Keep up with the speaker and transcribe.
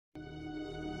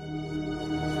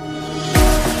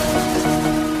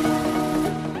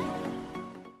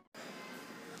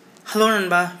Hello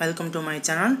நண்பா, welcome to my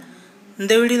channel.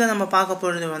 இந்த வீடியோவில் நம்ம பார்க்க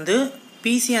போகிறது வந்து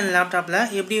பிசி அண்ட் லேப்டாப்பில்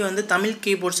எப்படி வந்து தமிழ்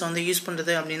கீபோர்ட்ஸ் வந்து யூஸ்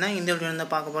பண்ணுறது அப்படின்னா இந்த வீடியோ வந்து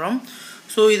பார்க்க போகிறோம்.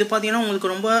 ஸோ இது பார்த்தீங்கன்னா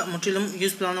உங்களுக்கு ரொம்ப முற்றிலும்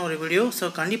யூஸ்ஃபுல்லான ஒரு வீடியோ. ஸோ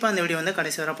கண்டிப்பாக இந்த வீடியோ வந்து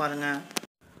கடைசி வரை பாருங்கள்.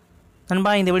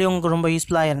 நண்பா, இந்த வீடியோ உங்களுக்கு ரொம்ப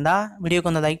யூஸ்ஃபுல்லாக இருந்தால் வீடியோக்கு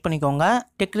வந்து லைக் பண்ணிக்கோங்க.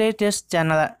 டெக்ரேட்டர்ஸ்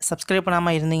சேனலை சப்ஸ்கிரைப்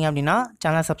பண்ணாமல் இருந்தீங்க அப்படின்னா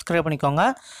சேனலை சப்ஸ்கிரைப் பண்ணிக்கோங்க.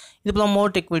 இது போல்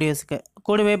மோர் டெக் வீடியோஸுக்கு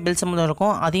கூடவே பெல் சிம்பல்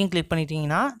இருக்கும், அதையும் கிளிக்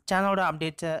பண்ணிட்டீங்கன்னா சேனலோட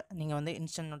அப்டேட்ஸை நீங்கள் வந்து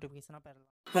இன்ஸ்டன்ட் நோட்டிஃபிகேஷனாக பெறலாம்.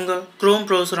 உங்கள் க்ரோம்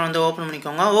ப்ரௌசரை வந்து ஓப்பன்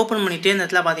பண்ணிக்கோங்க. ஓப்பன் பண்ணிவிட்டு இந்த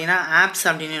இடத்துல பார்த்தீங்கன்னா ஆப்ஸ்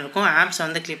அப்படின்னு இருக்கும். ஆப்ஸை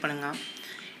வந்து கிளிக் பண்ணுங்கள்.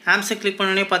 ஆப்ஸை கிளிக்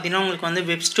பண்ணோடனே பார்த்தீங்கன்னா உங்களுக்கு வந்து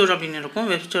வெப் ஸ்டோர் அப்படின்னு இருக்கும்.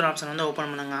 வெப் ஸ்டோர் ஆப்ஷன் வந்து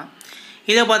ஓப்பன் பண்ணுங்கள்.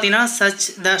 இதை பார்த்தீங்கன்னா சர்ச்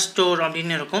த ஸ்டோர்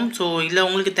அப்படின்னு இருக்கும். ஸோ இதில்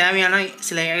உங்களுக்கு தேவையான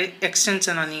சில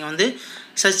எக்ஸ்டென்ஷனை நீங்கள் வந்து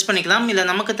சர்ச் பண்ணிக்கலாம். இல்லை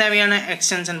நமக்கு தேவையான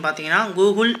எக்ஸ்டென்ஷன் பார்த்தீங்கன்னா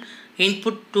கூகுள்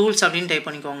இன்புட் டூல்ஸ் அப்படின்னு டைப்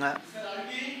பண்ணிக்கோங்க.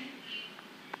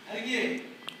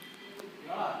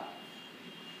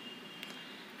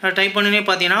 டைப் பண்ணனே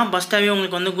பார்த்தீங்கன்னா ஃபஸ்ட்டாகவே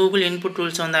உங்களுக்கு வந்து கூகுள் இன்புட்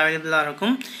டூல்ஸ் வந்து அவைலபிளாக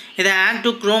இருக்கும். இதை ஆட் டு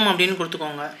க்ரோம் அப்படின்னு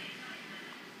கொடுத்துக்கோங்க.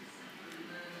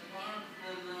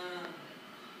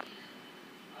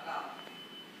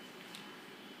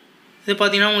 இது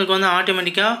பார்த்தீங்கன்னா உங்களுக்கு வந்து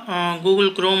ஆட்டோமேட்டிக்காக கூகுள்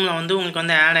க்ரோமில் வந்து உங்களுக்கு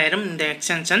வந்து ஆட் ஆயிரும் இந்த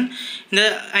எக்ஸ்டென்ஷன். இந்த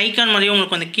ஐக்கான் மாதிரியும்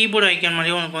உங்களுக்கு வந்து கீபோர்டு ஐக்கான்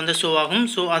மாதிரியும் உங்களுக்கு வந்து ஷோ ஆகும்.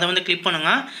 ஸோ அதை வந்து கிளிக்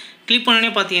பண்ணுங்கள். கிளிக்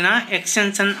பண்ணோடனே பார்த்தீங்கன்னா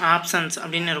எக்ஸ்டென்ஷன் ஆப்ஷன்ஸ்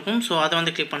அப்படின்னு இருக்கும். ஸோ அதை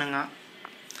வந்து கிளிக் பண்ணுங்கள்.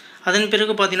 அதன்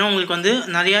பிறகு பார்த்தீங்கன்னா உங்களுக்கு வந்து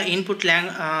நிறையா இன்புட்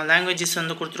லாங்குவேஜஸ்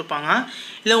வந்து கொடுத்துருப்பாங்க.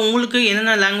 இல்லை உங்களுக்கு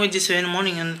என்னென்ன லாங்குவேஜஸ் வேணுமோ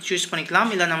நீங்கள் வந்து சூஸ்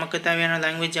பண்ணிக்கலாம். இல்லை நமக்கு தேவையான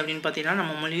லாங்குவேஜ் அப்படின்னு பார்த்தீங்கன்னா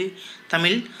நம்ம மொழி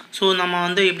தமிழ். ஸோ நம்ம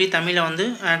வந்து எப்படி தமிழை வந்து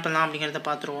ஆட் பண்ணலாம் அப்படிங்கிறத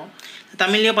பார்த்துருவோம்.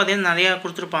 தமிழ்லேயே பார்த்தீங்கன்னா நிறையா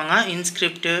கொடுத்துருப்பாங்க.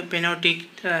 இன்ஸ்கிரிப்டு, பெனோட்டிக்,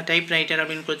 டைப் ரைட்டர்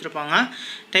அப்படின்னு கொடுத்துருப்பாங்க.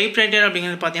 டைப் ரைட்டர்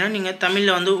அப்படிங்கிறது பார்த்தீங்கன்னா நீங்கள்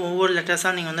தமிழில் வந்து ஒவ்வொரு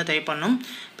லெட்டர்ஸாக நீங்கள் வந்து டைப் பண்ணணும்.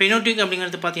 பெனோட்டிக்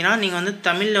அப்படிங்கிறது பார்த்தீங்கன்னா நீங்கள் வந்து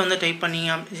தமிழில் வந்து டைப்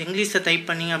பண்ணிங்க, இங்கிலீஷில் டைப்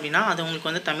பண்ணிங்க அப்படின்னா அது உங்களுக்கு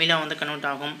வந்து தமிழாக வந்து கன்வெர்ட்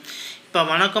ஆகும். இப்போ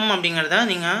வணக்கம் அப்படிங்கிறத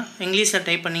நீங்கள் இங்கிலீஷில்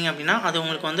டைப் பண்ணிங்க அப்படின்னா அது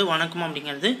உங்களுக்கு வந்து வணக்கம்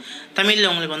அப்படிங்கிறது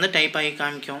தமிழில் உங்களுக்கு வந்து டைப் ஆகி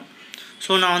காமிக்கும்.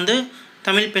 ஸோ நான் வந்து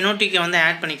தமிழ் பெனோட்டிக்கை வந்து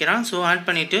ஆட் பண்ணிக்கிறேன். ஸோ ஆட்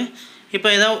பண்ணிவிட்டு இப்போ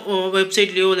ஏதாவது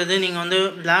வெப்சைட்லேயோ இல்லை நீங்கள் வந்து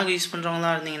பிளாக் யூஸ் பண்ணுறவங்களா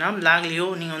இருந்தீங்கன்னா பிளாக்லேயோ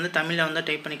நீங்கள் வந்து தமிழில் வந்து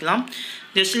டைப் பண்ணிக்கலாம்.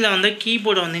 ஜஸ்ட்டில் வந்து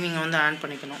கீபோர்டை வந்து நீங்கள் வந்து ஆட்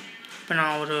பண்ணிக்கணும். இப்போ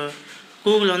நான் ஒரு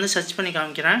கூகுளில் வந்து சர்ச் பண்ணி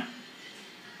காமிக்கிறேன்.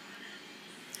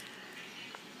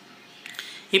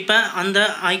 இப்போ அந்த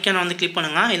ஐக்கானை வந்து கிளிக்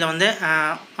பண்ணுங்கள். இதில் வந்து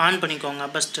ஆன் பண்ணிக்கோங்க.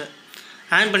 ஃபஸ்ட்டு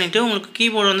ஆன் பண்ணிவிட்டு உங்களுக்கு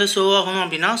கீபோர்டு வந்து ஷோ ஆகணும்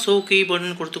அப்படின்னா ஷோ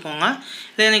கீபோர்டுன்னு கொடுத்துக்கோங்க.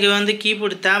 இல்லை எனக்கு வந்து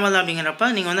கீபோர்டு தேவையில்லை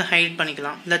அப்படிங்கிறப்ப நீங்கள் வந்து ஹைட்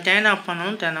பண்ணிக்கலாம். இல்லை டேர்ன் ஆஃப்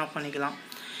பண்ணணும், டேர்ன் ஆஃப் பண்ணிக்கலாம்.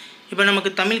 இப்போ நமக்கு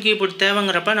தமிழ் கீபோர்டு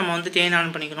தேவைங்கிறப்ப நம்ம வந்து டேர்ன்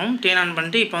ஆன் பண்ணிக்கணும். டேர்ன் ஆன்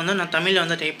பண்ணிட்டு இப்போ வந்து நான் தமிழில்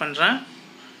வந்து டைப் பண்ணுறேன்.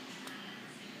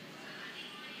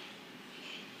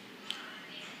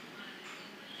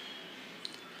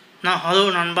 நான் ஹலோ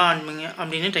நண்பா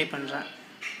அப்படின்னு டைப் பண்ணுறேன்.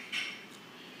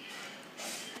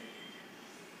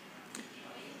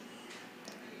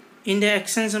 இந்த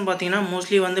எக்ஸ்டென்ஷன் பார்த்தீங்கன்னா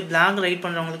மோஸ்ட்லி வந்து பிளாக் ரைட்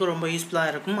பண்ணுறவங்களுக்கு ரொம்ப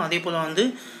யூஸ்ஃபுல்லாக இருக்கும். அதே போல் வந்து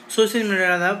சோஷியல்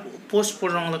மீடியாவில் போஸ்ட்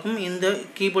போடுறவங்களுக்கும் இந்த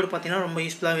கீபோர்டு பார்த்தீங்கன்னா ரொம்ப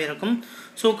யூஸ்ஃபுல்லாகவே இருக்கும்.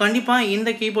 ஸோ கண்டிப்பாக இந்த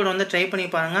கீபோர்டு வந்து ட்ரை பண்ணி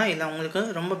பாருங்கள். இதில் உங்களுக்கு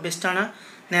ரொம்ப பெஸ்ட்டான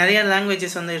நிறைய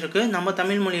லாங்குவேஜஸ் வந்து இருக்குது. நம்ம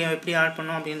தமிழ் மொழியை எப்படி ஆட்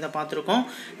பண்ணோம் அப்படின்றத பார்த்துருக்கோம்.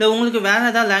 இல்லை உங்களுக்கு வேறு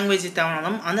ஏதாவது லாங்குவேஜ்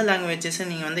தேவைனாலும் அந்த லாங்குவேஜஸை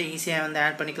நீங்கள் வந்து ஈஸியாக வந்து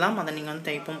ஆட் பண்ணிக்கலாம். அதை நீங்கள் வந்து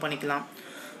டைப்பும் பண்ணிக்கலாம்.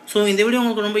 ஸோ இந்த வீடியோ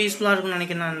உங்களுக்கு ரொம்ப யூஸ்ஃபுல்லாக இருக்கும்னு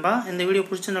நினைக்கிறேன் நண்பா. இந்த வீடியோ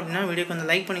பிடிச்சிருந்து அப்படின்னா வீடியோக்கு வந்து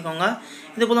லைக் பண்ணிக்கோங்க.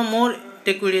 இது போல் மோர்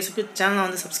டெக் வீடியோஸுக்கு சேனலை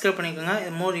வந்து சப்ஸ்கிரைப் பண்ணிக்கோங்க.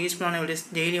 மோர் யூஸ்ஃபுல்லான வீடியோஸ்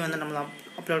டெய்லி வந்து நம்மளை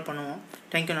அப்லோட் பண்ணுவோம்.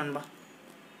 தேங்க்யூ நண்பா.